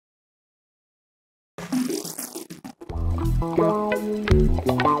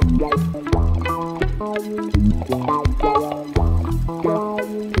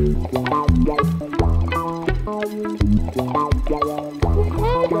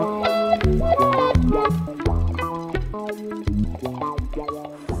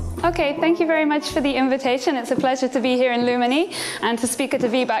Okay, thank you very much for the invitation. It's a pleasure to be here in Lumini and to speak at the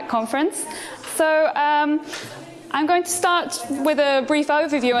VBAC conference. So I'm going to start with a brief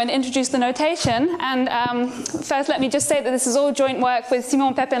overview and introduce the notation. And first, let me just say that this is all joint work with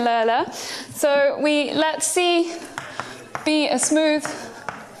Simon Pepin Lehalleur. So we let C be a smooth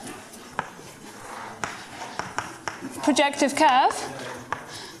projective curve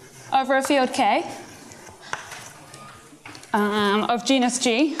over a field K of genus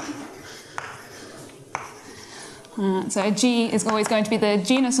G. So G is always going to be the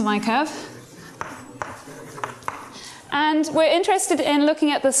genus of my curve. And we're interested in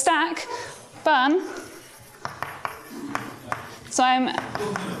looking at the stack Bun. So I'm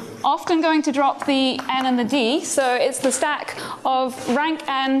often going to drop the n and the d. So it's the stack of rank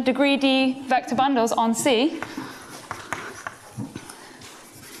n degree d vector bundles on C.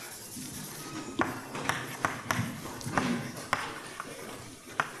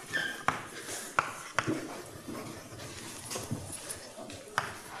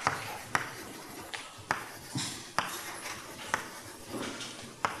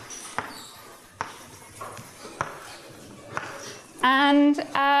 And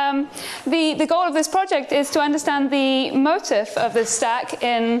the goal of this project is to understand the motif of this stack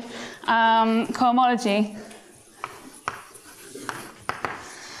in cohomology.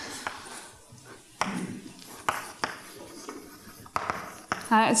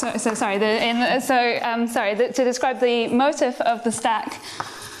 To describe the motif of the stack.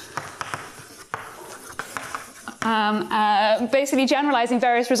 Basically generalizing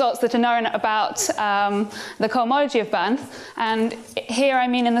various results that are known about the cohomology of Bun. And here I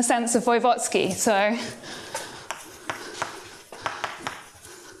mean in the sense of Voevodsky. So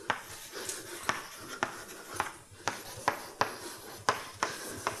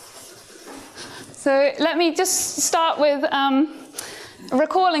let me just start with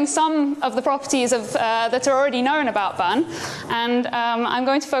recalling some of the properties of, that are already known about Bun. And I'm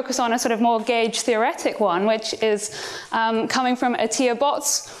going to focus on a sort of more gauge theoretic one, which is coming from Atiyah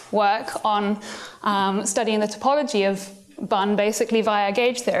Bott's work on studying the topology of Bun basically via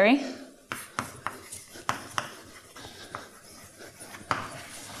gauge theory.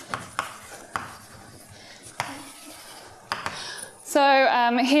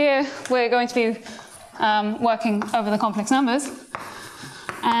 So here we're going to be working over the complex numbers.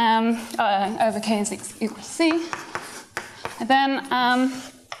 Over k is equal to c. And then,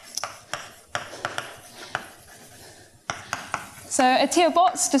 so Atiyah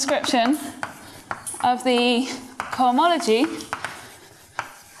Bott's description of the cohomology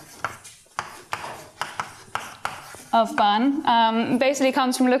of Bun basically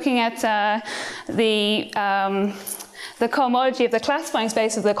comes from looking at the cohomology of the classifying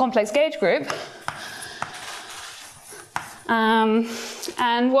space of the complex gauge group.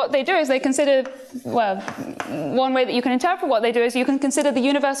 And what they do is they consider, well, one way that you can interpret what they do is you can consider the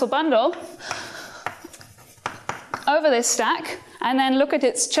universal bundle over this stack and then look at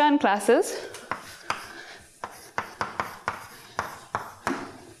its Chern classes.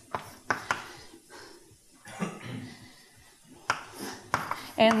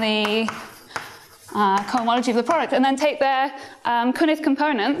 In the cohomology of the product, and then take their Kunith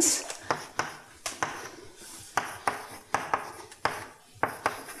components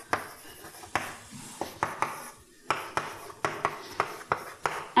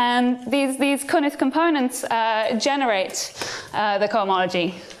and these Kunith components generate the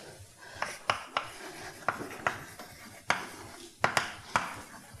cohomology.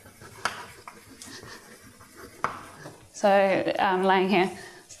 So I'm lying here.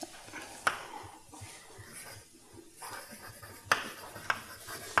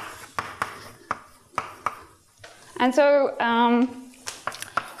 And so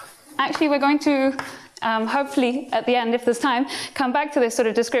actually we're going to hopefully at the end, if there's time, come back to this sort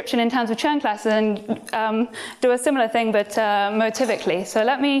of description in terms of Chern classes and do a similar thing but motivically. So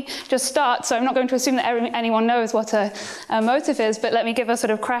let me just start. So I'm not going to assume that anyone knows what a motif is, but let me give a sort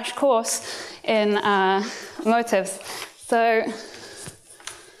of crash course in motifs. So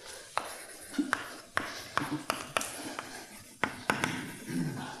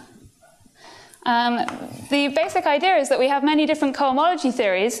the basic idea is that we have many different cohomology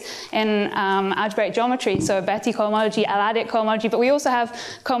theories in algebraic geometry, so Betti cohomology, Aladic cohomology, but we also have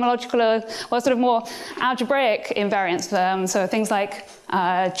cohomological, well, sort of more algebraic invariants, so things like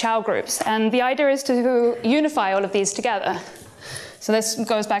Chow groups. And the idea is to unify all of these together. So this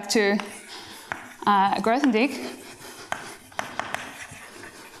goes back to Grothendieck.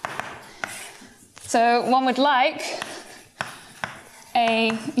 So one would like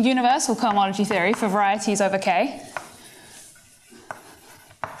a universal cohomology theory for varieties over K.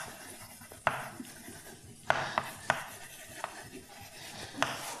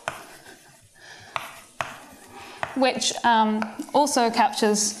 Which also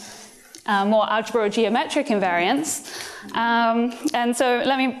captures more algebraic-geometric invariants. And so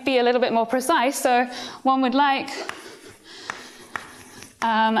let me be a little bit more precise. So one would like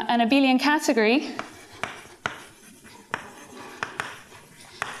an abelian category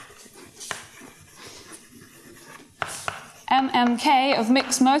mmk of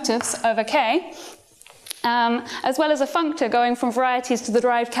mixed motifs over K, as well as a functor going from varieties to the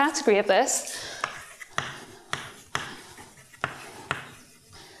derived category of this.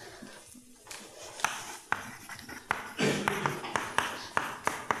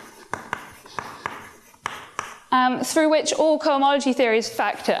 Through which all cohomology theories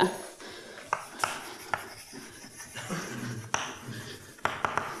factor.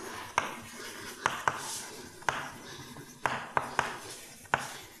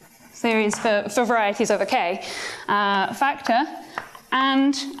 Theories for varieties over K factor,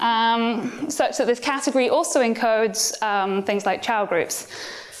 and such that this category also encodes things like Chow groups.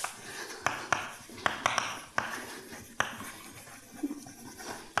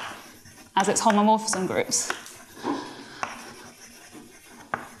 As its homomorphism groups.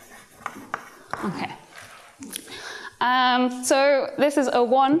 Okay. So this is a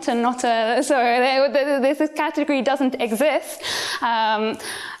want and not a, so this category doesn't exist. So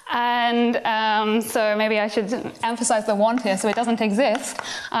maybe I should emphasize the want here, so it doesn't exist.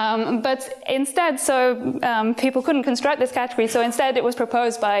 But instead, people couldn't construct this category, so instead it was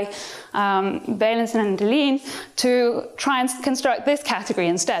proposed by Beilinson and Deligne to try and construct this category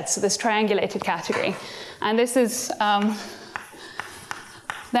instead, so this triangulated category. And this is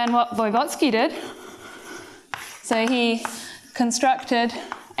then what Voevodsky did. So he constructed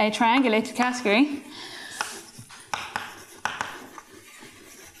a triangulated category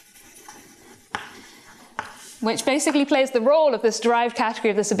which basically plays the role of this derived category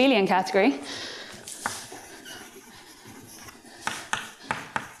of this abelian category.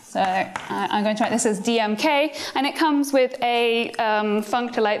 So I'm going to write this as dmk, and it comes with a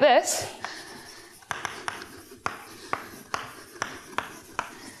functor like this.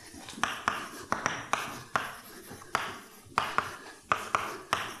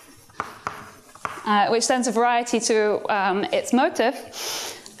 Which sends a variety to its motive.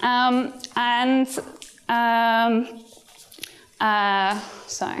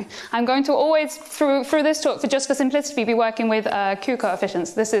 Sorry, I'm going to always, through this talk, just for simplicity, be working with Q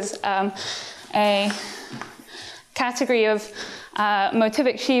coefficients. This is a category of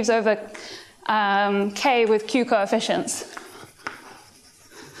motivic sheaves over K with Q coefficients.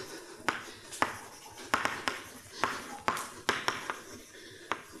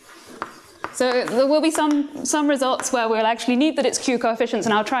 So there will be some results where we'll actually need that it's Q coefficients,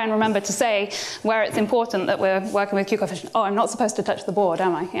 and I'll try and remember to say where it's important that we're working with Q coefficients. Oh, I'm not supposed to touch the board,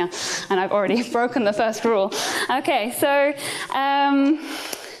 am I? Yeah, and I've already broken the first rule. Okay, so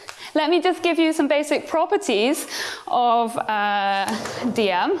let me just give you some basic properties of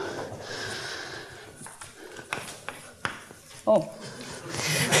DM. Oh,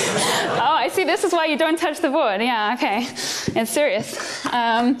 I see, this is why you don't touch the board. Yeah, okay, it's serious.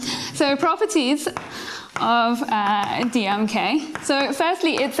 So properties of DMK. So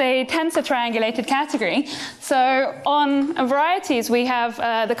firstly, it's a tensor triangulated category. So on varieties, we have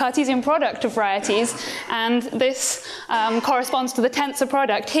the Cartesian product of varieties, and this corresponds to the tensor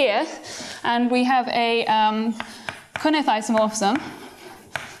product here. And we have a Kunneth isomorphism.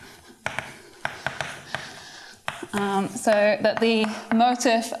 So that the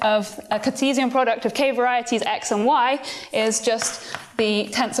motif of a Cartesian product of K varieties X and Y is just the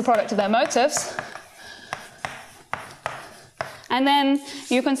tensor product of their motifs. And then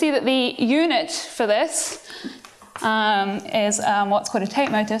you can see that the unit for this is what's called a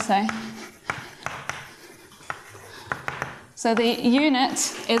Tate motif. So the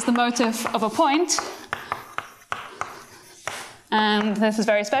unit is the motif of a point. And this is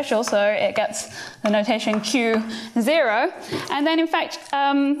very special, so it gets the notation Q0. And then, in fact,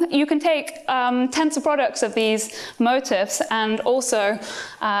 you can take tensor products of these motifs, and also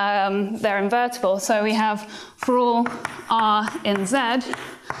they're invertible. So we have, for all R in Z,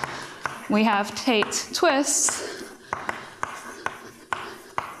 we have Tate twists.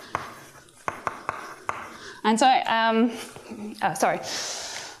 And so,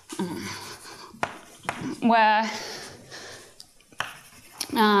 where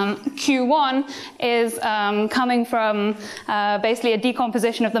Q1 is coming from basically a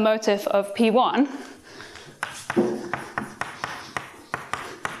decomposition of the motif of P1.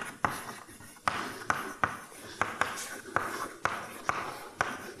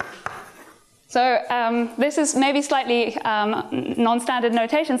 So this is maybe slightly non-standard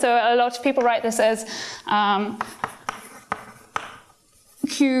notation, so a lot of people write this as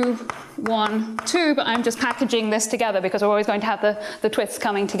Q1, 2, but I'm just packaging this together because we're always going to have the twists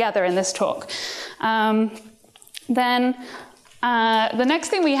coming together in this talk. Then the next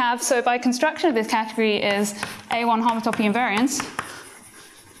thing we have, so by construction of this category, is A1 homotopy invariants.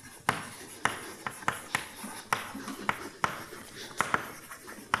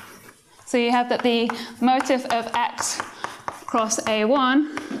 So you have that the motif of X cross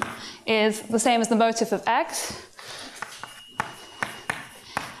A1 is the same as the motif of X.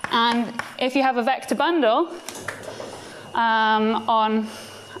 And if you have a vector bundle on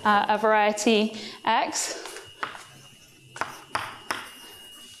a variety X,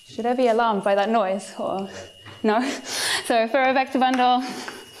 should I be alarmed by that noise? Or no? So for a vector bundle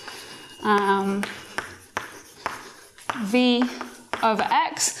V over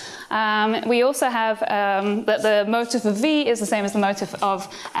X, we also have that the motif of V is the same as the motif of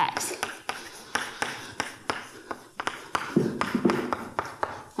X.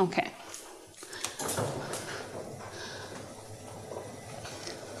 Okay.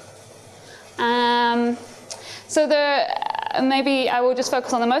 So maybe I will just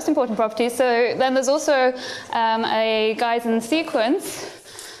focus on the most important properties. So then there's also a Gaussian sequence,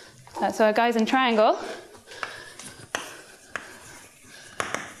 so a Gaussian triangle.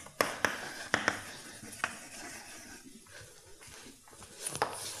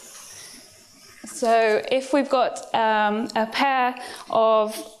 So if we've got a pair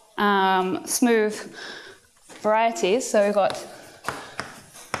of smooth varieties, so we've got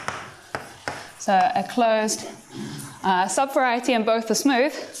a closed subvariety and both are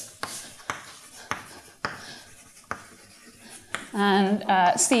smooth, and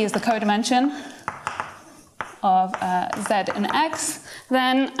C is the codimension of Z and X,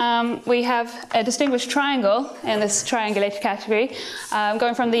 then we have a distinguished triangle in this triangulated category,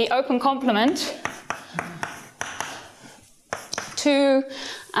 going from the open complement to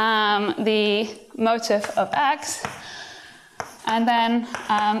the motif of X, and then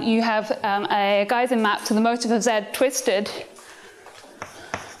you have a Gaussian map to the motif of Z twisted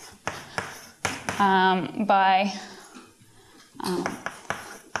by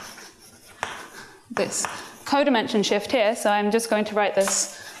this codimension shift here. So I'm just going to write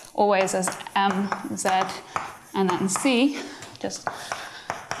this always as M, Z, and then C, just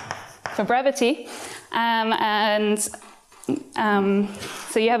for brevity.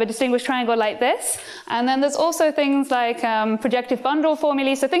 So you have a distinguished triangle like this. And then there's also things like projective bundle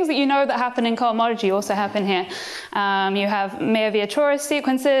formulae. So things that you know that happen in cohomology also happen here. You have Meyer-Torus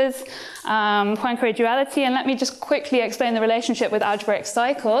sequences, Poincare duality. And let me just quickly explain the relationship with algebraic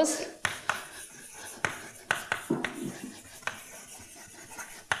cycles.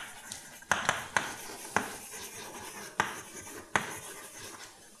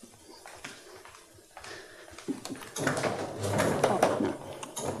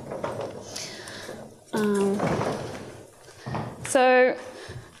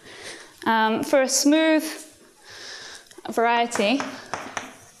 For a smooth variety,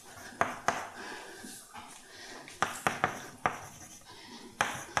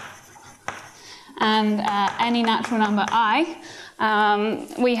 and any natural number I,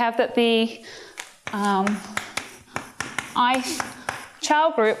 we have that the ith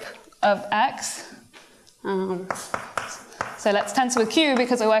Chow group of X, so let's tensor with Q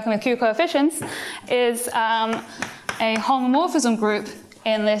because we're working with Q coefficients, is a homomorphism group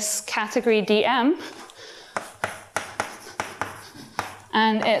in this category DM.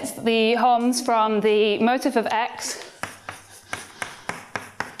 And it's the homs from the motif of X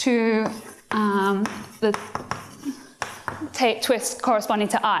to the twist corresponding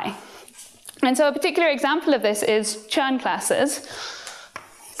to I. And so a particular example of this is Chern classes.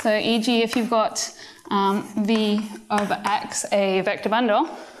 So e.g. if you've got V over X, a vector bundle,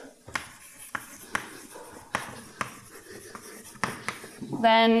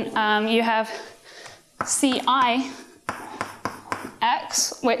 then you have CI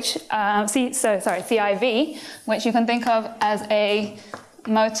X, which CIV, which you can think of as a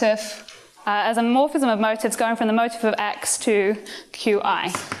motif, as a morphism of motifs going from the motif of X to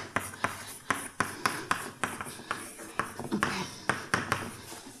QI. Okay.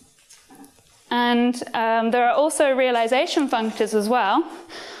 And there are also realization functors as well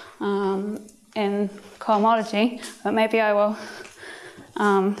in cohomology, but maybe I will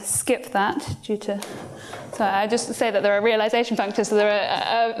skip that due to, so I just say that there are realization functors, so there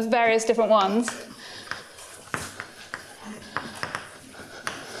are various different ones.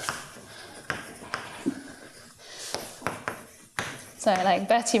 So like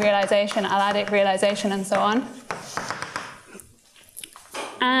Betti realization, Aladic realization, and so on.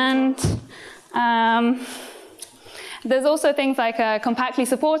 And there's also things like compactly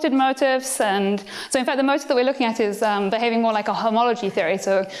supported motifs, and so in fact the motif that we're looking at is behaving more like a homology theory.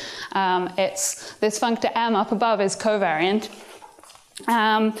 So it's this functor M up above is covariant.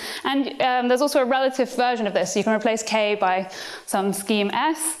 And there's also a relative version of this. So you can replace K by some scheme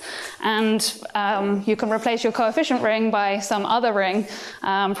S, and you can replace your coefficient ring by some other ring,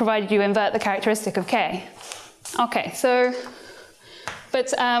 provided you invert the characteristic of K. Okay, so,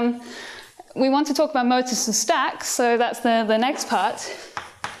 but we want to talk about motifs of stacks, so that's the next part.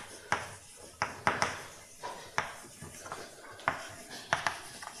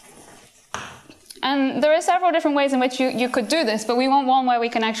 And there are several different ways in which you could do this, but we want one where we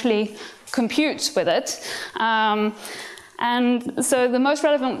can actually compute with it. And so the most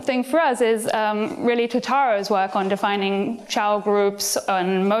relevant thing for us is really Totaro's work on defining Chow groups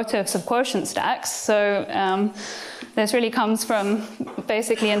and motifs of quotient stacks. So this really comes from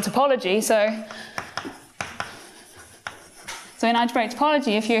basically in topology. So in algebraic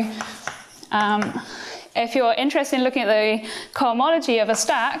topology, if you're interested in looking at the cohomology of a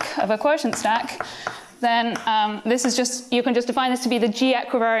stack, of a quotient stack, then this is just, you can just define this to be the G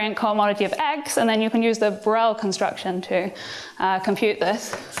equivariant cohomology of X, and then you can use the Borel construction to compute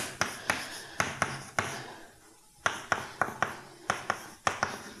this.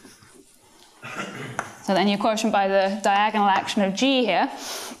 So then you quotient by the diagonal action of G here.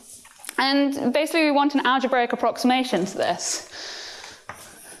 And basically we want an algebraic approximation to this.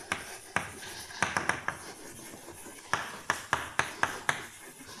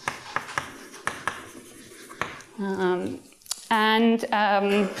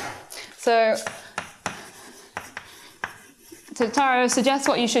 So Totaro suggests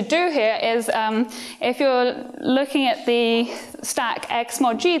what you should do here is if you're looking at the stack X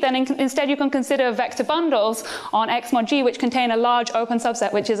mod G, then instead you can consider vector bundles on X mod G which contain a large open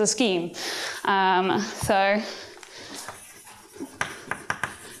subset, which is a scheme. So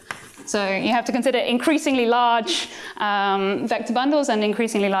you have to consider increasingly large vector bundles and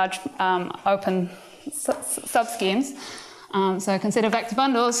increasingly large open subschemes. So consider vector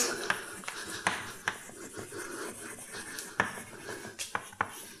bundles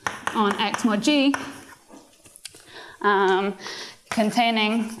on X mod G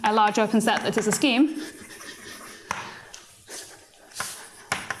containing a large open set that is a scheme.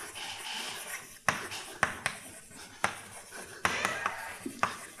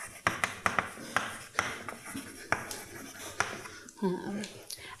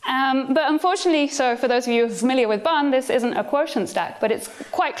 But unfortunately, so for those of you familiar with Bun, this isn't a quotient stack, but it's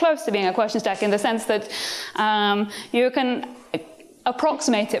quite close to being a quotient stack in the sense that you can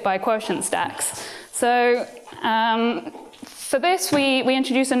approximate it by quotient stacks. So for this, we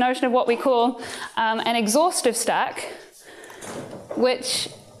introduce a notion of what we call an exhaustive stack, which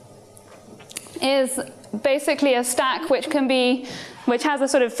is basically a stack which has a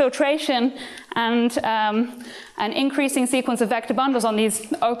sort of filtration and an increasing sequence of vector bundles on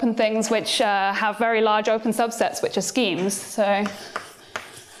these open things which have very large open subsets, which are schemes. So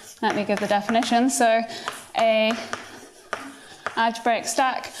let me give the definition. So a algebraic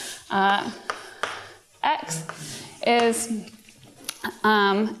stack X is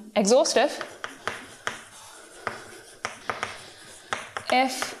exhaustive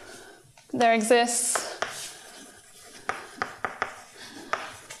if there exists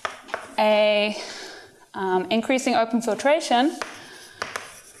a increasing open filtration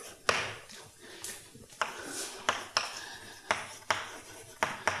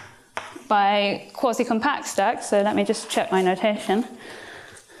by quasi-compact stacks. So let me just check my notation.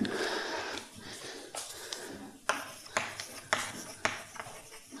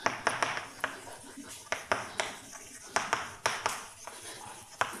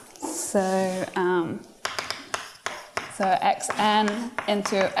 So xn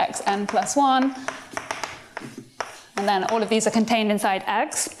into xn plus 1, and then all of these are contained inside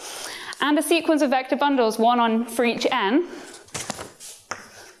X, and a sequence of vector bundles, one for each n,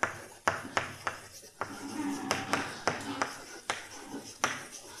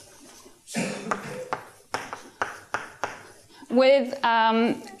 with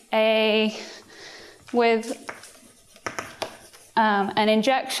an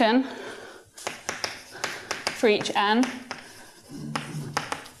injection for each n,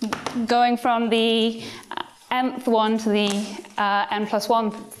 going from the nth one to the n plus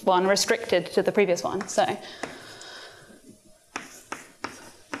 1 one restricted to the previous one. So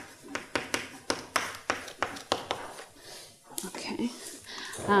okay.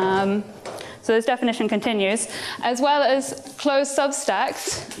 So this definition continues, as well as closed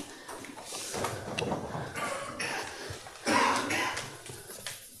substacks.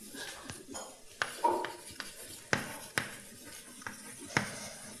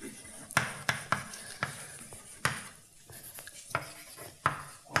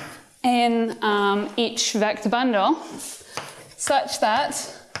 In each vector bundle, such that,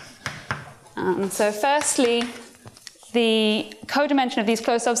 so firstly, the codimension of these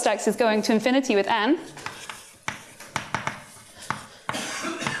closed substacks is going to infinity with n.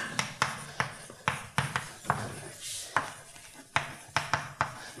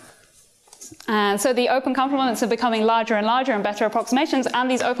 And so the open complements are becoming larger and larger and better approximations, and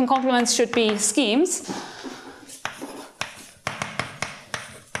these open complements should be schemes.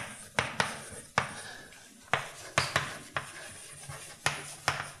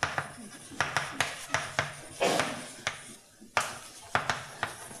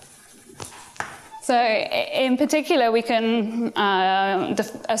 So in particular, we can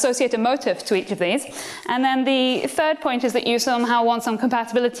associate a motive to each of these. And then the third point is that you somehow want some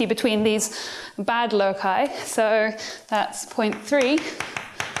compatibility between these bad loci. So that's point 3.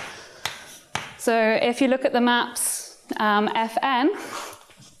 So if you look at the maps Fn,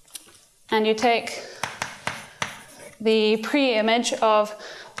 and you take the pre-image of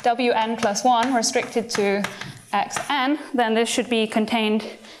Wn plus 1 restricted to Xn, then this should be contained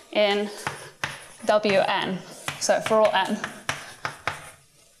in Wn, so for all n.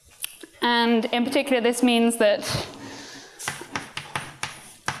 And in particular, this means that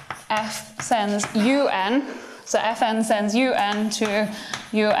f sends un, so Fn sends un to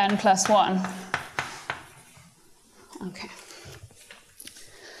un plus 1. Okay.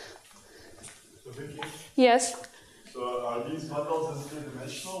 So Vicky? Yes? So are these bundles in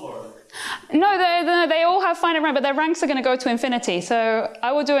three-dimensional or? No, they all have finite rank, but their ranks are going to go to infinity. So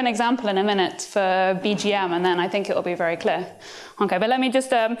I will do an example in a minute for BGM, and then I think it will be very clear. Okay, but let me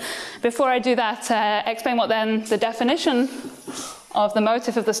just, before I do that, explain what then the definition of the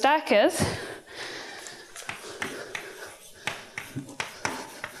motive of the stack is.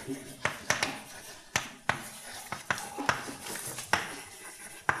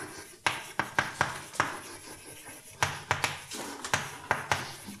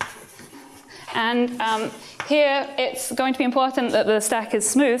 And here it's going to be important that the stack is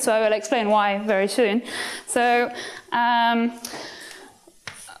smooth, so I will explain why very soon. So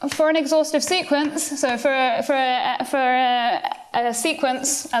for an exhaustive sequence, so for a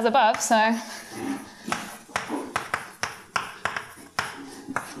sequence as above, so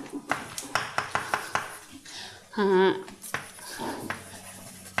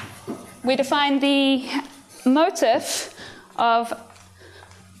we define the motive of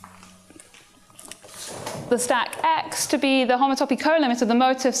the stack X to be the homotopy colimit of the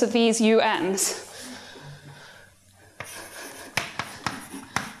motifs of these UNs.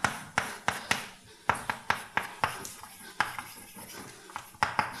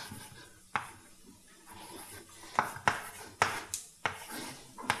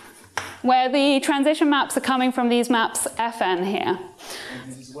 Where the transition maps are coming from these maps Fn here. And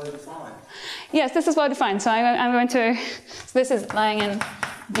this is well defined. Yes, this is well defined. So I'm going to, so this is lying in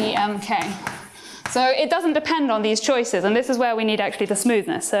BMK. So it doesn't depend on these choices, and this is where we need actually the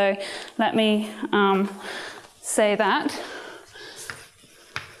smoothness. So let me say that.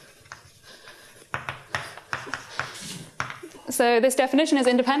 So this definition is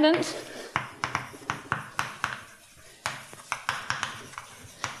independent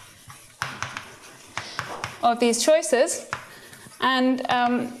of these choices. And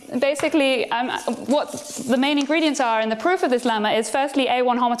basically, what the main ingredients are in the proof of this lemma is firstly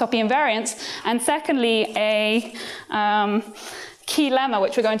A1 homotopy invariants, and secondly a key lemma,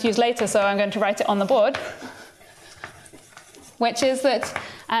 which we're going to use later, so I'm going to write it on the board, which is that,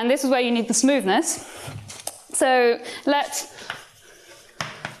 and this is where you need the smoothness. So let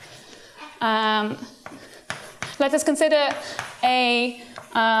us consider a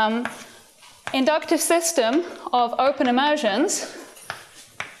inductive system of open immersions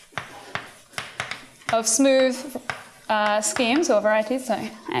of smooth schemes or varieties. So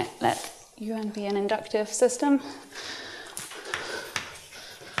let UN be an inductive system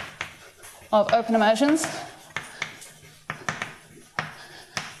of open immersions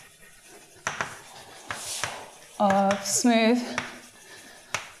of smooth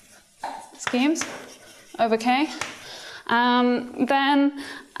schemes over K. Then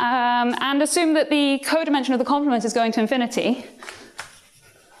and assume that the codimension of the complement is going to infinity.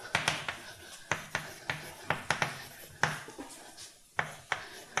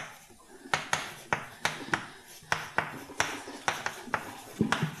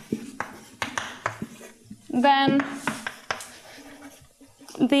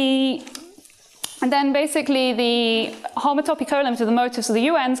 Then basically the homotopy colimit of the motifs of the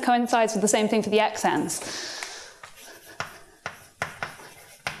UNs coincides with the same thing for the XNs.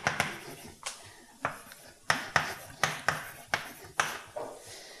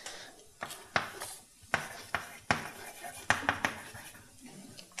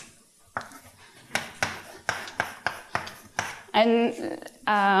 And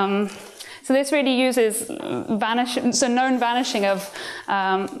so this really uses known vanishing of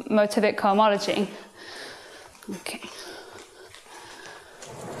motivic cohomology. Okay.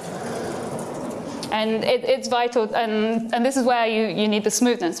 And it's vital, and this is where you need the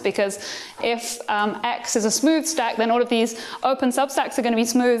smoothness, because if X is a smooth stack, then all of these open substacks are going to be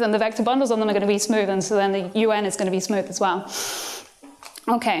smooth, and the vector bundles on them are going to be smooth, and so then the UN is going to be smooth as well.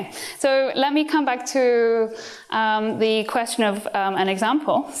 Okay, so let me come back to the question of an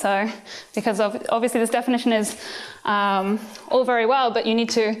example. So, because obviously this definition is all very well, but you need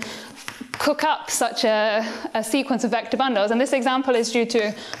to cook up such a sequence of vector bundles. And this example is due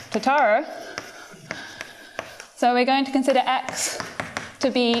to Totaro. So we're going to consider X to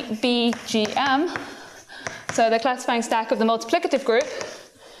be BGM, so the classifying stack of the multiplicative group.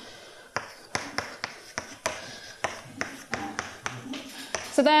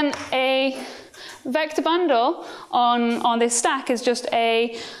 So then a vector bundle on this stack is just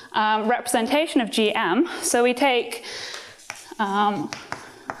a representation of GM. So we take the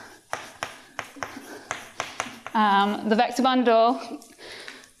vector bundle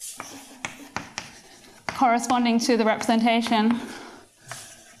corresponding to the representation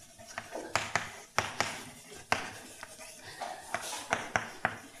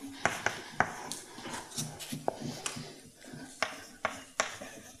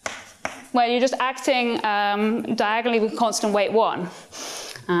where you're just acting diagonally with constant weight 1.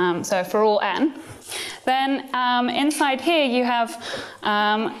 So for all n. Then inside here you have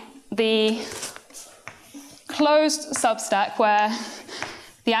the closed substack where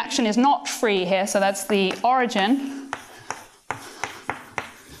the action is not free here, so that's the origin,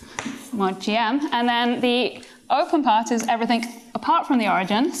 mod GM. And then the open part is everything apart from the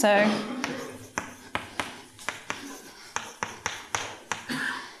origin, so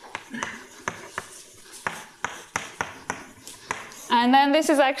and then this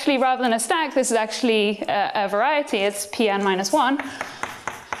is actually, rather than a stack, this is actually a variety. It's Pn minus 1.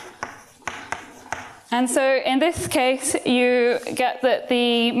 And so in this case, you get that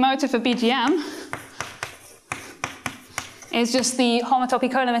the motif of BGM is just the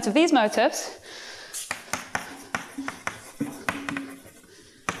homotopy colimit of these motifs.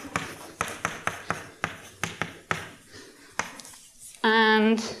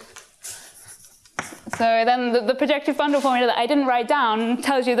 And so then the projective bundle formula that I didn't write down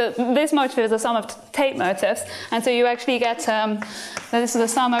tells you that this motif is a sum of tape motifs. And so you actually get that this is a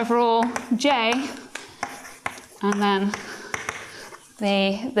sum over all J, and then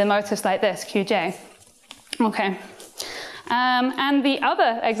the motifs like this, Qj. Okay. And the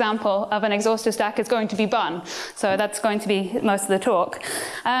other example of an exhaustive stack is going to be Bun. So that's going to be most of the talk.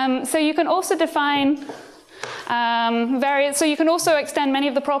 So you can also define so you can also extend many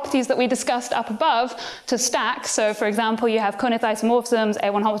of the properties that we discussed up above to stacks. So for example, you have Cournith isomorphisms,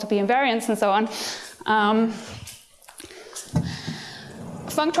 A1 homotopy invariants, and so on.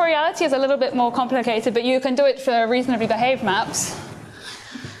 Functoriality is a little bit more complicated, but you can do it for reasonably behaved maps.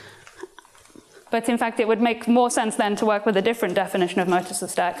 But in fact, it would make more sense then to work with a different definition of motifs of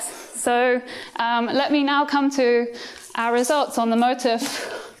stacks. So let me now come to our results on the motif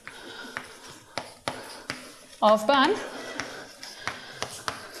of Bun.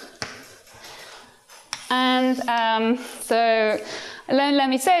 And so let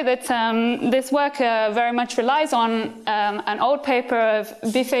me say that this work very much relies on an old paper of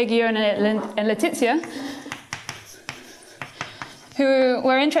Biffet, Guillaume, and Letizia, who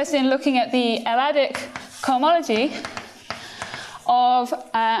were interested in looking at the L-adic cohomology of,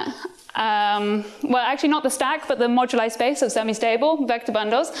 well, actually not the stack, but the moduli space of semi-stable vector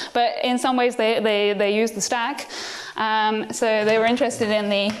bundles. But in some ways, they use the stack. So they were interested in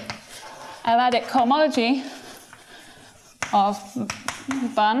the L-adic cohomology of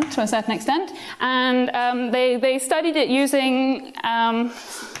Bun to a certain extent. And they studied it using,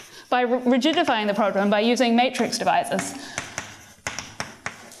 by rigidifying the problem by using matrix divisors,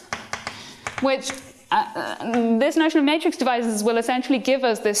 which this notion of matrix divisors will essentially give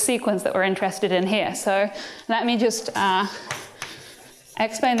us this sequence that we're interested in here. So let me just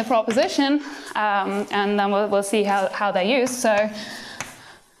explain the proposition, and then we'll see how they're used. So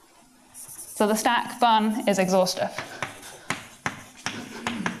the stack bun is exhaustive.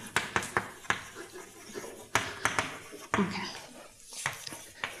 Okay.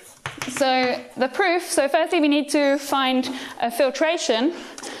 So the proof, so firstly we need to find a filtration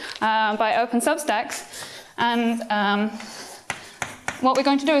by open substacks, and what we're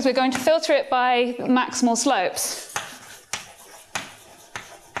going to do is we're going to filter it by maximal slopes.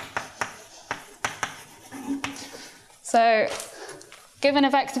 So given a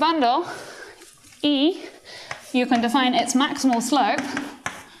vector bundle, E, you can define its maximal slope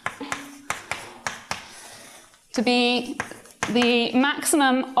to be the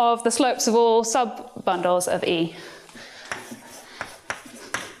maximum of the slopes of all sub-bundles of E.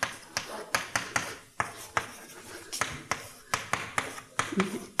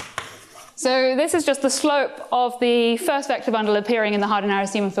 So this is just the slope of the first vector bundle appearing in the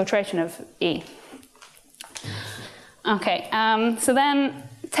Hardy-Narasimhan filtration of E. Okay, so then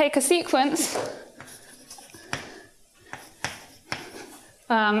take a sequence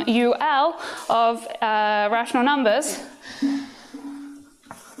UL of rational numbers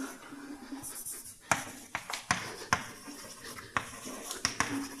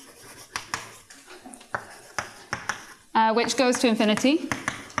which goes to infinity.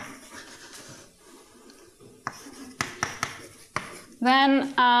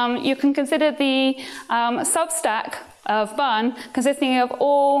 Then you can consider the substack of Bun consisting of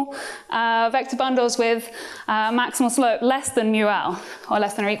all vector bundles with maximal slope less than μL, or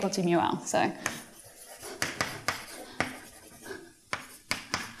less than or equal to μL. So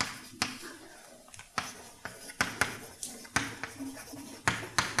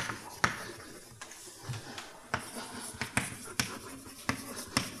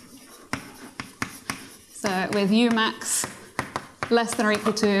with U max less than or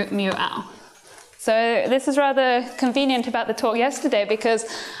equal to μL. So this is rather convenient about the talk yesterday, because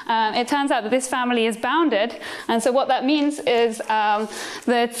it turns out that this family is bounded. And so what that means is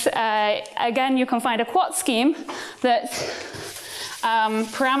that, again, you can find a Quot scheme that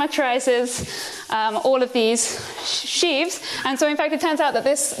parameterizes all of these sheaves. And so, in fact, it turns out that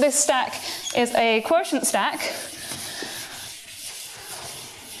this stack is a quotient stack.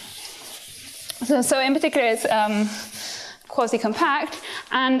 So in particular, it's quasi-compact,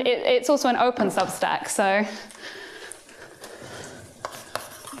 and it's also an open substack. So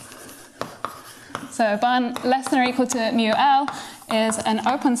Bun less than or equal to μL is an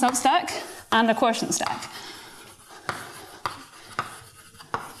open substack and a quotient stack.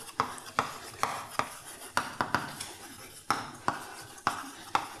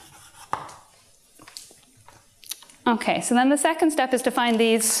 Okay, so then the second step is to find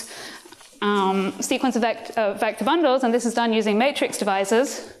these sequence of vector bundles, and this is done using matrix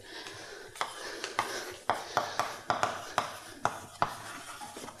divisors.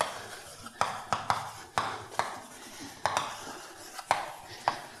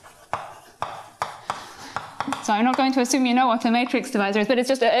 So I'm not going to assume you know what a matrix divisor is, but it's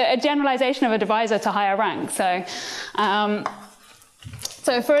just a generalization of a divisor to higher rank. So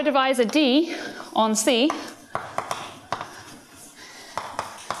for a divisor D on C,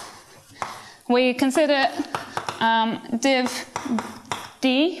 we consider div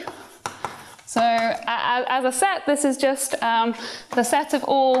D. So as a set, this is just the set of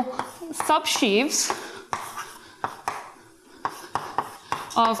all subsheaves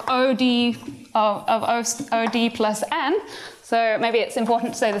of OD OD plus n. So maybe it's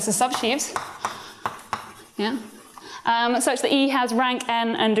important to say this is subsheaves. Yeah. Such that E has rank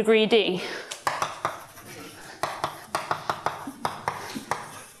n and degree D.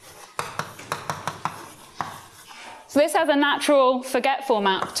 So this has a natural forgetful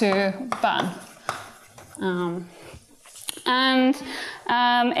map to Bun. In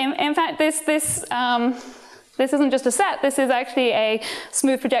fact, this isn't just a set, this is actually a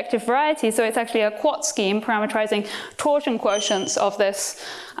smooth projective variety, so it's actually a Quot scheme parameterizing torsion quotients of this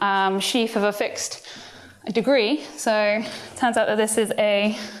sheaf of a fixed degree. So it turns out that this is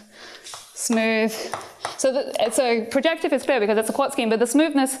a smooth. So projective is clear because it's a Quot scheme, but the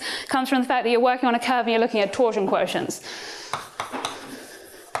smoothness comes from the fact that you're working on a curve and you're looking at torsion quotients.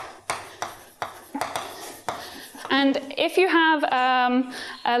 And if you have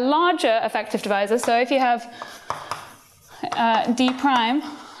a larger effective divisor, so if you have D prime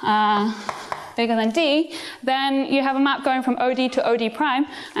bigger than D, then you have a map going from OD to OD prime,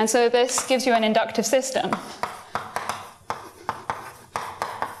 and so this gives you an inductive system.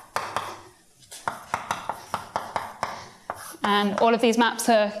 and all of these maps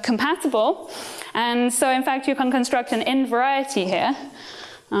are compatible. And so, in fact, you can construct an invariety here.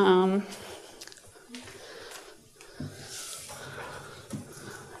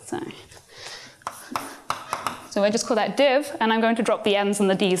 So I just call that div, and I'm going to drop the n's and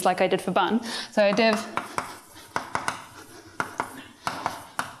the d's like I did for bun. So div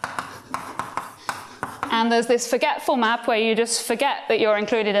and there's this forgetful map where you just forget that you're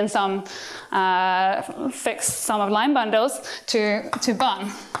included in some fixed sum of line bundles to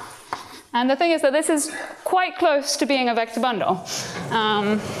bun. And the thing is that this is quite close to being a vector bundle.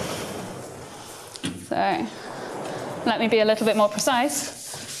 So let me be a little bit more precise.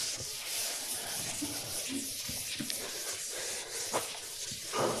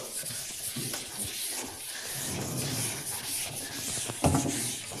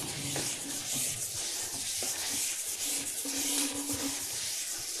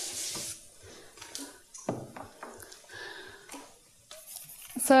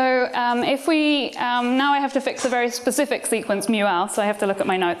 So if we, now I have to fix a very specific sequence mu-l, so I have to look at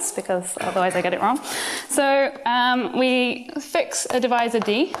my notes because otherwise I get it wrong. So we fix a divisor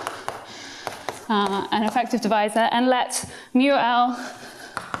D, an effective divisor, and let mu-l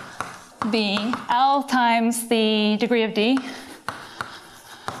be L times the degree of D.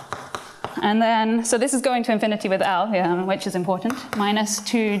 And then, so this is going to infinity with L, yeah, which is important, minus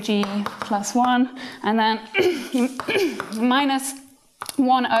 2G plus 1, and then minus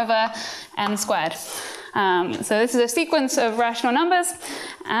 1 over n squared. So this is a sequence of rational numbers.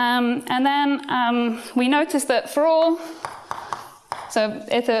 And then we notice that for all, so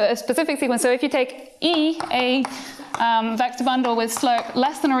it's a specific sequence. So if you take E, a vector bundle with slope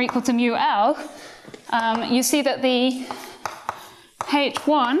less than or equal to mu L, you see that the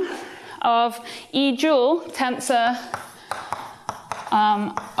H1 of E joule tensor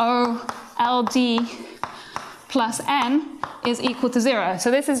OLD plus n is equal to 0.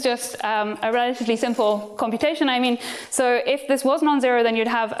 So this is just a relatively simple computation. I mean, so if this was non-zero, then you'd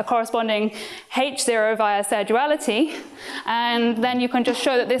have a corresponding H0 via their duality. And then you can just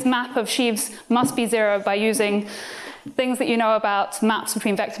show that this map of sheaves must be 0 by using things that you know about maps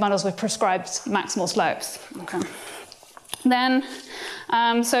between vector bundles with prescribed maximal slopes. Okay. Then,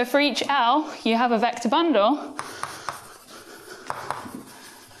 so for each L, you have a vector bundle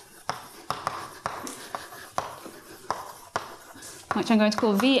which I'm going to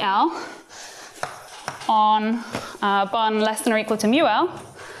call VL on bun less than or equal to mu L,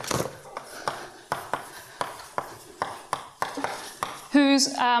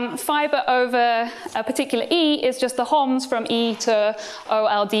 whose fiber over a particular E is just the Homs from E to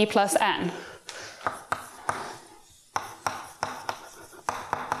OLD plus N.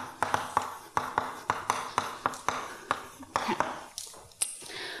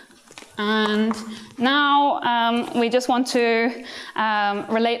 And now we just want to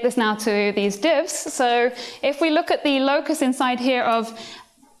relate this now to these divs. So if we look at the locus inside here of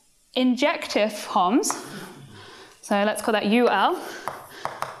injective Homs, so let's call that UL.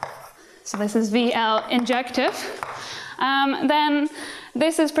 So this is VL injective. Then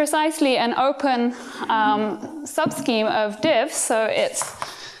this is precisely an open subscheme of divs. So it's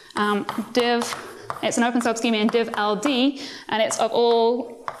it's an open subscheme in div LD, and it's of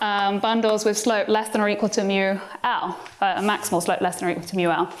all bundles with slope less than or equal to mu L, a maximal slope less than or equal to mu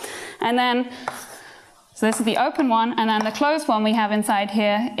L. And then, so this is the open one, and then the closed one we have inside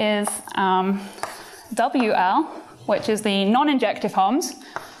here is WL, which is the non-injective Homs.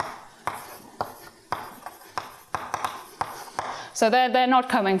 So they're not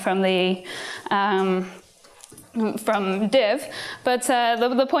coming from the from div, but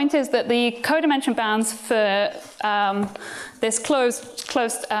the point is that the codimension bounds for this closed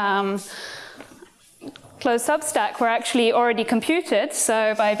substack were actually already computed,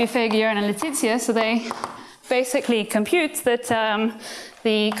 so by Buffet, Guillaume, and Letizia. So they basically compute that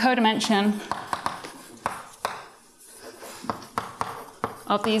the codimension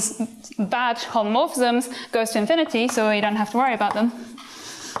of these bad homomorphisms goes to infinity, so you don't have to worry about them.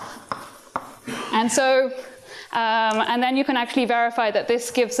 And so and then you can actually verify that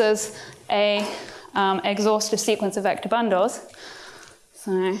this gives us a exhaustive sequence of vector bundles.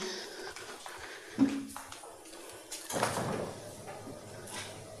 So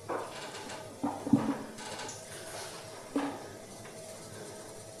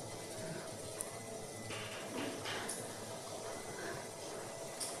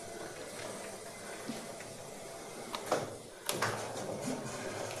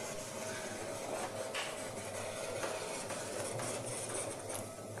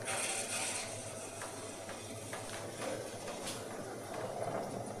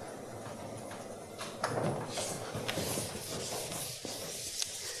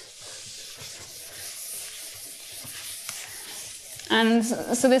And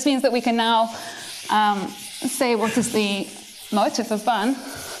so this means that we can now say what is the motive of Bun.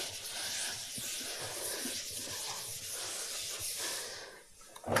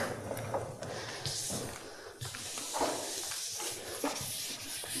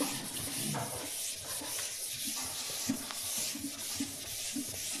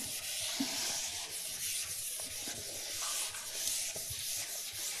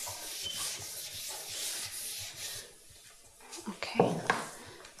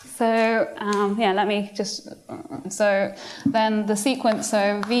 So yeah, let me just, so then the sequence,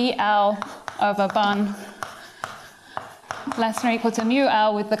 so VL over Bun less than or equal to mu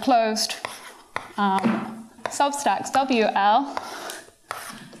L with the closed substacks WL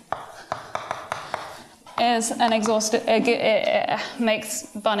is an exhaustive, it makes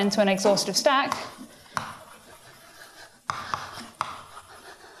Bun into an exhaustive stack.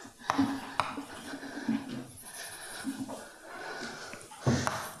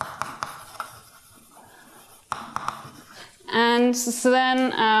 And so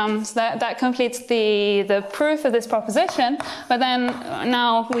then so that completes the proof of this proposition. But then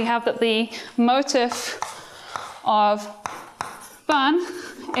now we have that the motive of Bun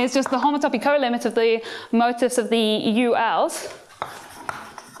is just the homotopy colimit of the motifs of the ULs.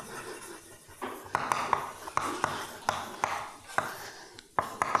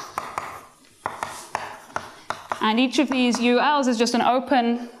 And each of these ULs is just an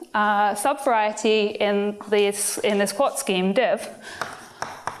open subvariety in this Quot scheme div.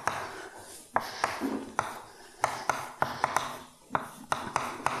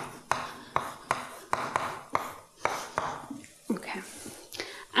 Okay,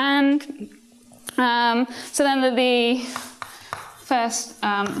 and so then the first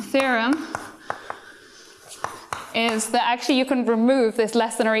theorem is that actually you can remove this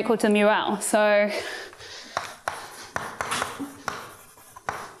less than or equal to mu L. So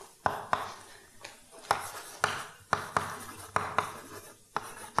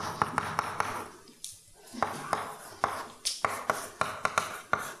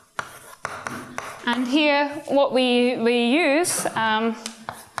and here, what we use,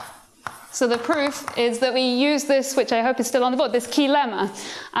 so the proof is that we use this, which I hope is still on the board, this key lemma.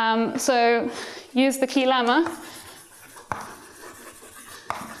 So use the key lemma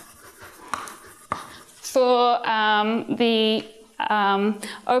for the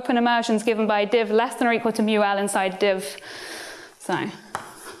open immersions given by div less than or equal to mu L inside div. So.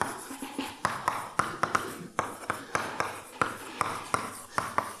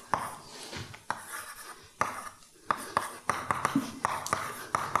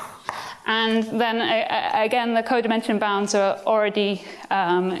 And then again, the codimension bounds are already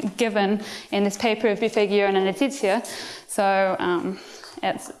given in this paper of Bifigio and Letizia, so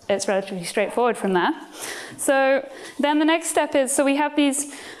it's relatively straightforward from there. So then the next step is, so we have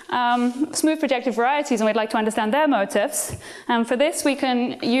these smooth projective varieties, and we'd like to understand their motifs. And for this, we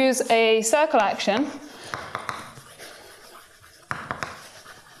can use a circle action.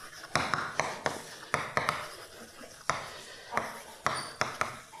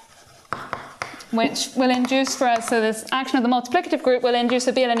 Which will induce for us, so this action of the multiplicative group will induce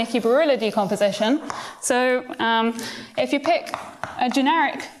a Biela-Nicky-Barula decomposition. So if you pick a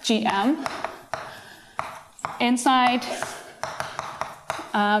generic GM inside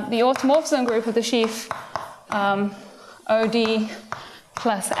the automorphism group of the sheaf OD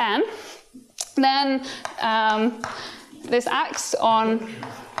plus N, then this acts on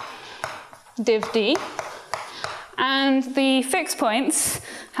div D, and the fixed points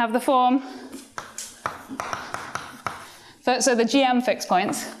have the form. So the GM fixed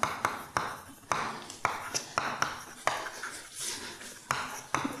points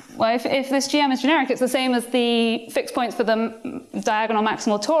well, if this GM is generic, it's the same as the fixed points for the diagonal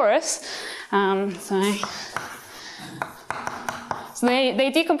maximal torus. So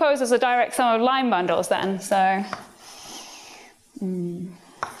they decompose as a direct sum of line bundles then. So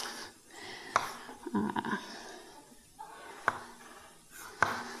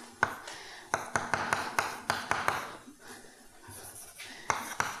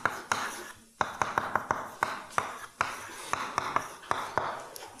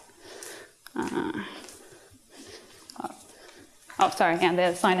oh, sorry, yeah,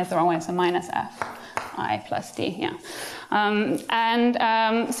 the sign is the wrong way, so minus fi plus d, yeah.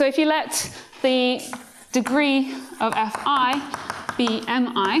 So if you let the degree of fi be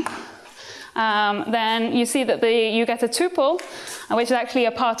mi, then you see that you get a tuple, which is actually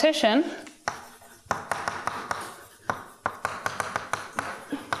a partition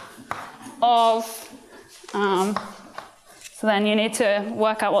of So then you need to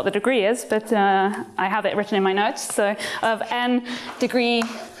work out what the degree is, but I have it written in my notes. So of n degree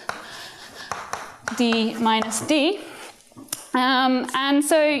d minus d. And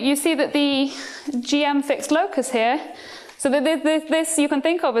so you see that the GM fixed locus here, so this you can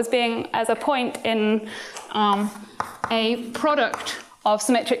think of as being as a point in a product of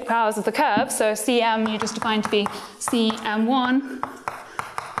symmetric powers of the curve. So Cm you just define to be Cm1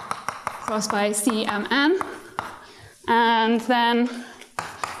 crossed by Cmn. And then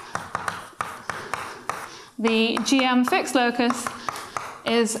the GM fixed locus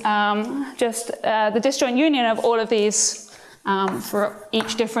is just the disjoint union of all of these for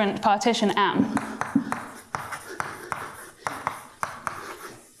each different partition M.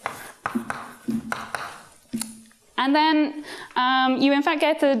 And then you in fact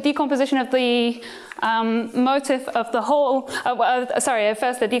get a decomposition of the motif of the whole,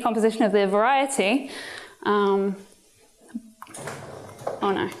 first the decomposition of the variety.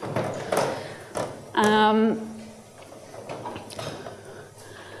 Oh no.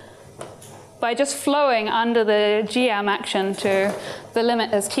 By just flowing under the GM action to the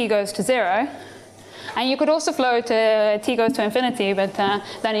limit as t goes to 0. And you could also flow to t goes to infinity, but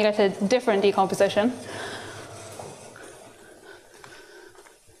then you get a different decomposition.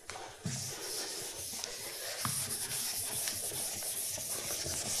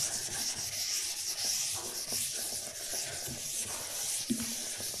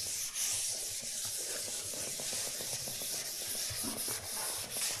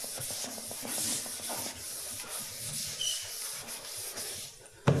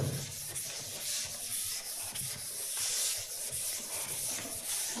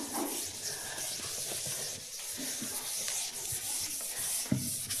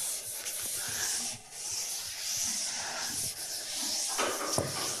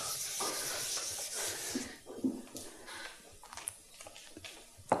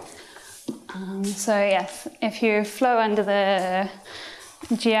 So yes, if you flow under the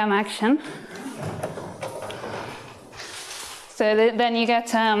GM action, so then you get,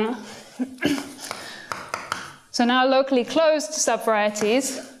 so now locally closed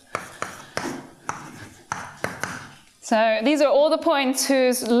subvarieties. So these are all the points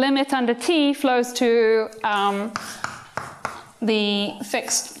whose limit under t flows to the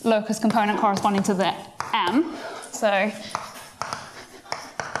fixed locus component corresponding to the M. So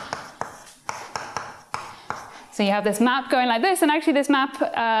you have this map going like this, and actually this map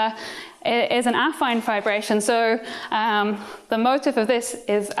is an affine fibration. So the motif of this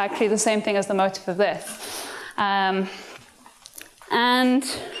is actually the same thing as the motif of this. And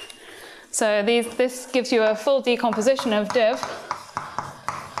so this gives you a full decomposition of div.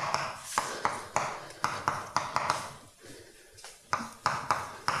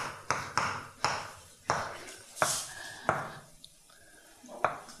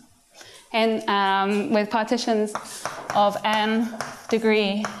 And with partitions of n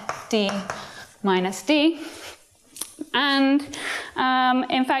degree d minus d. And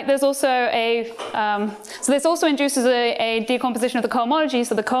in fact, there's also so this also induces a decomposition of the cohomology.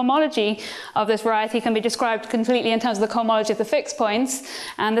 So the cohomology of this variety can be described completely in terms of the cohomology of the fixed points.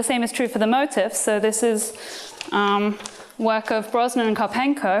 And the same is true for the motifs. So this is work of Brosnan and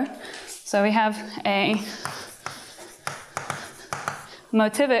Karpenko. So we have a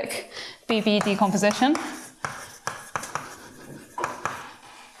motivic BB decomposition.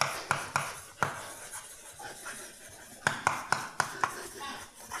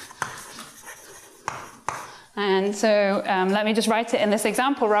 And so let me just write it in this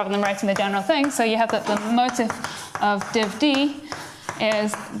example rather than writing the general thing. So you have that the motif of div D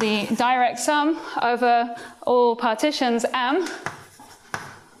is the direct sum over all partitions M.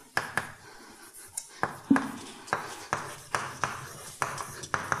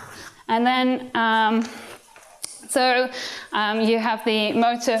 And then, you have the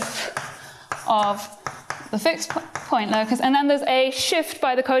motif of the fixed point locus, and then there's a shift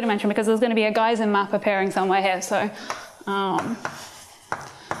by the codimension because there's going to be a Geisen map appearing somewhere here. So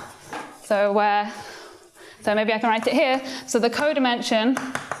maybe I can write it here. So the codimension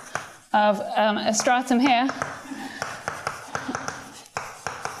of a stratum here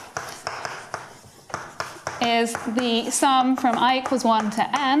is the sum from I equals 1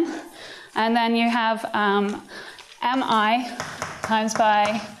 to n. And then you have mi times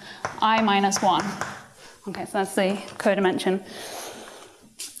by I minus 1. Okay, so that's the codimension.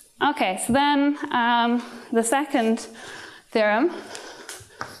 Okay, so then the second theorem,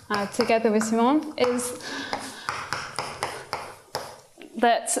 together with Simon, is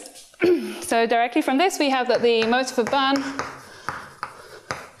that, so directly from this we have that the motif of Bern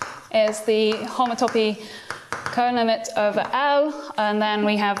is the homotopy co-limit over L, and then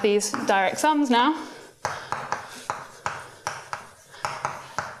we have these direct sums now.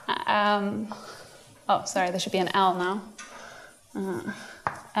 Oh, sorry, there should be an L now.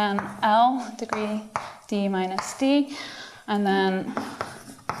 And L degree d minus d, and then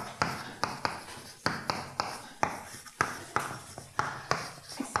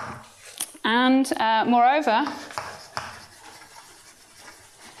moreover,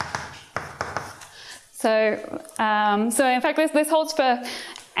 so in fact this holds for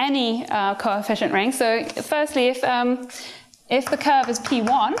any coefficient ring. So firstly, if the curve is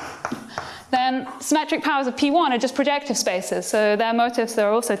P1, then symmetric powers of P1 are just projective spaces, so their motifs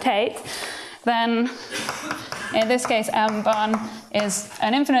are also Tate. Then, in this case, M1 is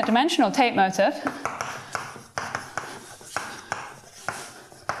an infinite dimensional Tate motif.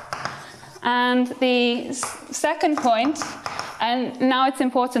 And the second point, and now it's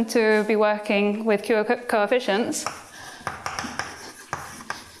important to be working with Q coefficients,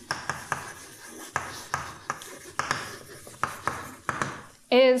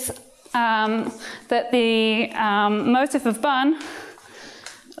 is that the motif of Bunn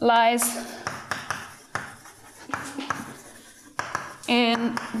lies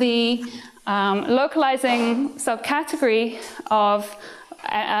in the localizing subcategory of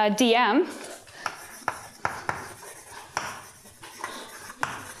dm,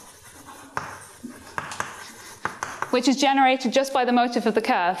 which is generated just by the motif of the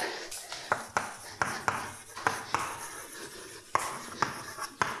curve.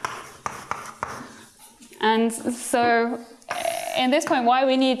 And so, in this point, why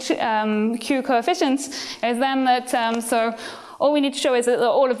we need Q coefficients is then that, so all we need to show is that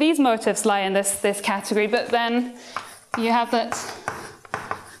all of these motifs lie in this category, but then you have that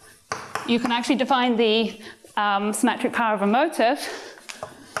you can actually define the symmetric power of a motif.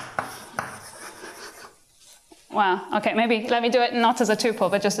 Well, okay, maybe let me do it not as a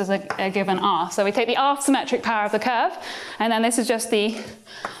tuple, but just as a given R. So we take the R symmetric power of the curve, and then this is just the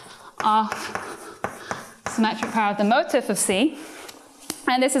R symmetric power of the motif of C.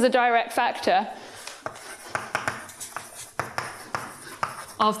 And this is a direct factor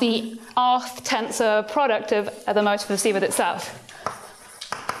of the rth tensor product of the motif of C with itself.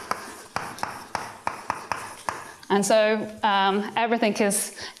 And so everything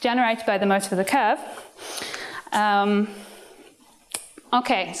is generated by the motif of the curve.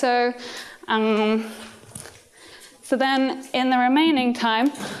 Okay, so then in the remaining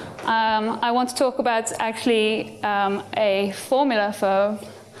time, I want to talk about actually a formula for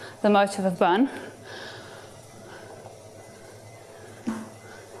the motif of Bunn.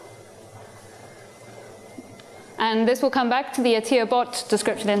 And this will come back to the Atiyah-Bott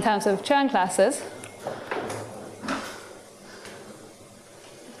description in terms of Chern classes.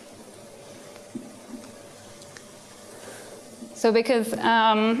 So because,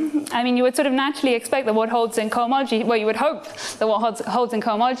 I mean, you would sort of naturally expect that what holds in cohomology, well, you would hope that what holds in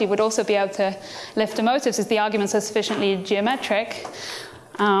cohomology would also be able to lift the motifs if the arguments are sufficiently geometric.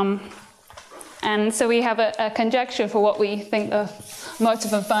 And so we have a conjecture for what we think the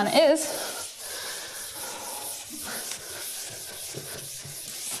motif of Bunn is.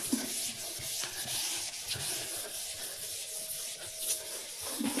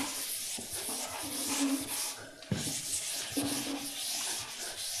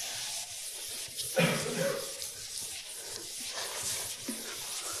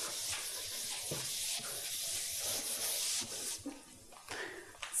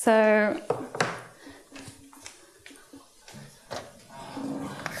 So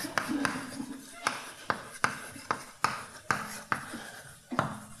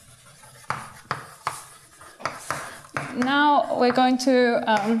now we're going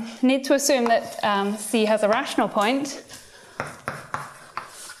to need to assume that C has a rational point.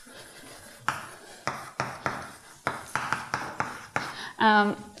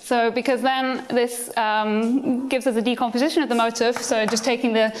 So because then this gives us a decomposition of the motif, so just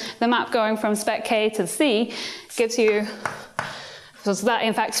taking the map going from spec K to C gives you, so that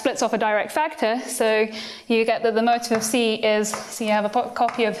in fact splits off a direct factor, so you get that the motif of C is, so you have a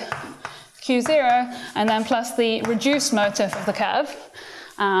copy of Q0 and then plus the reduced motif of the curve,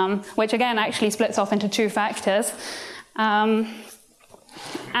 which again actually splits off into two factors. And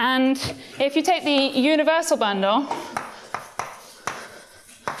if you take the universal bundle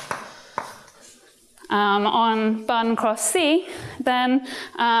on Bunn cross C, then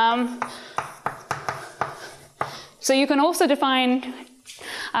so you can also define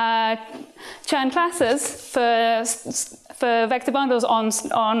Chern classes for vector bundles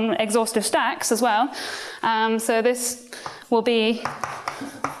on exhaustive stacks as well. So this will be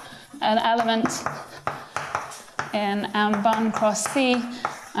an element in M bun cross C,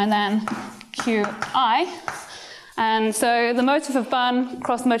 and then Qi. And so the motive of bun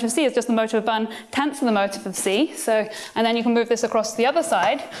cross the motive of C is just the motive of bun tensor the motive of C. So, and then you can move this across to the other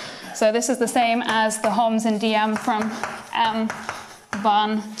side. So this is the same as the Homs in dm from M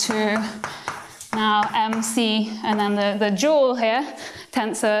bun to now MC, and then the dual here,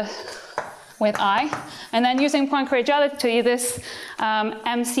 tensor with I. And then using Poincare-Jality, this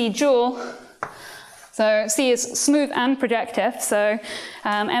MC dual, so C is smooth and projective, so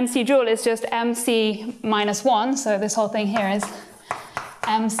MC dual is just MC minus 1, so this whole thing here is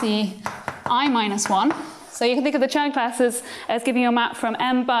MC I minus 1. So you can think of the Chern classes as giving you a map from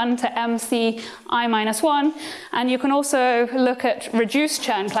M bun to MC I minus 1, and you can also look at reduced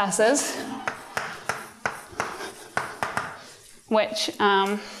Chern classes, which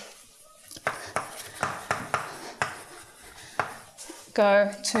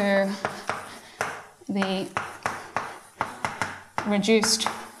go to the reduced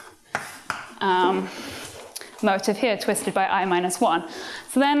motive here, twisted by I minus 1.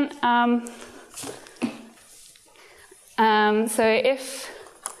 So then, so if,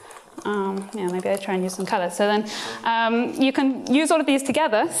 yeah, maybe I try and use some colors. So then you can use all of these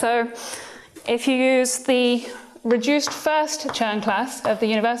together. So if you use the reduced first Chern class of the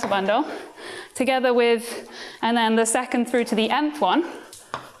universal bundle, together with, and then the second through to the nth one,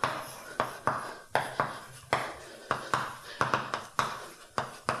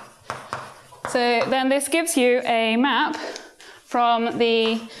 so then this gives you a map from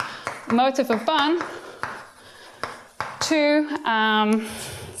the motive of bun to,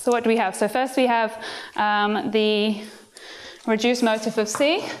 so what do we have? So first we have the reduced motive of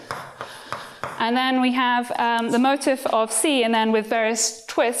C, and then we have the motive of C, and then with various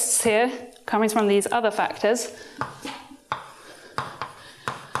twists here, coming from these other factors.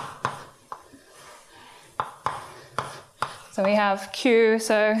 So we have Q,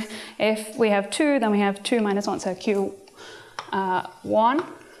 so if we have 2, then we have 2 minus 1, so Q 1.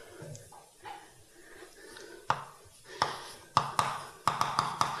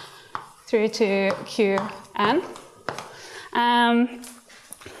 Through to Qn.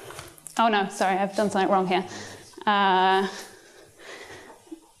 Oh no, sorry, I've done something wrong here.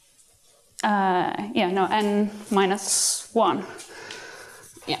 Yeah, no, n minus 1.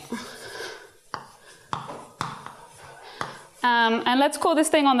 Yeah. And let's call this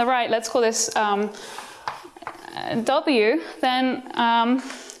thing on the right, let's call this W, then, and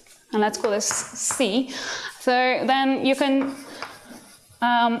let's call this C. So then you can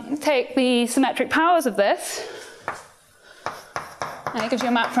take the symmetric powers of this, and it gives you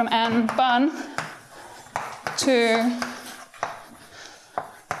a map from N bun to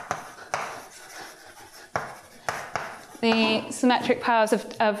the symmetric powers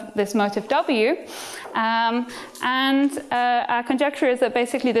of this motive W. And our conjecture is that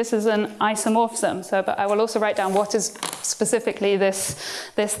basically this is an isomorphism. So, but I will also write down what is specifically this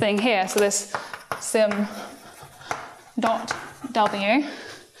thing here. So this sim dot W.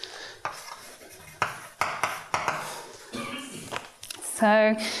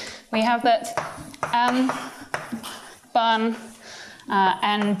 So we have that M bun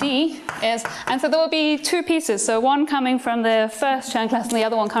ND is, and so there will be two pieces, so one coming from the first Chern class and the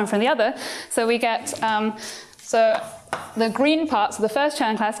other one coming from the other. So we get, so the green part, so the first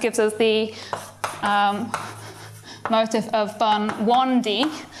Chern class gives us the motive of bun 1D,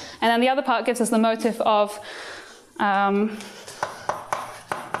 and then the other part gives us the motive of bun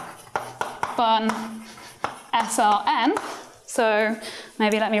SRN. So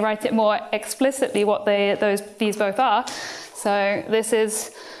maybe let me write it more explicitly what these both are. So this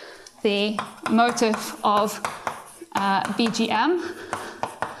is the motive of BGM,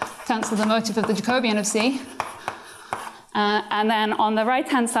 tensor the motive of the Jacobian of C. And then on the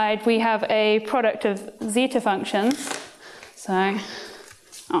right-hand side, we have a product of zeta functions. So,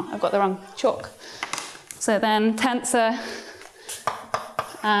 oh, I've got the wrong chalk. So then tensor,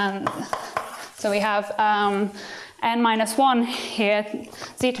 so we have n minus 1 here,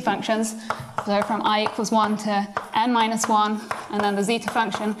 zeta functions. So from I equals 1 to n minus 1, and then the zeta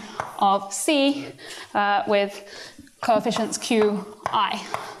function of C with coefficients Qi.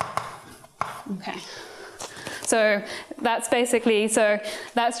 Okay. So that's basically, so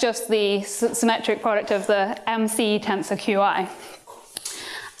that's just the symmetric product of the MC tensor Qi.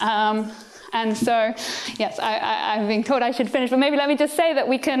 And so, yes, I've been told I should finish, but maybe let me just say that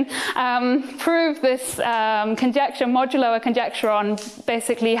we can prove this conjecture modulo a conjecture on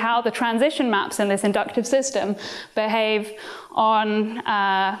basically how the transition maps in this inductive system behave on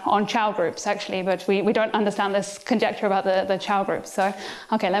Chow groups, actually, but we don't understand this conjecture about the Chow groups. So,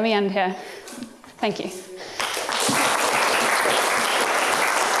 okay, let me end here. Thank you.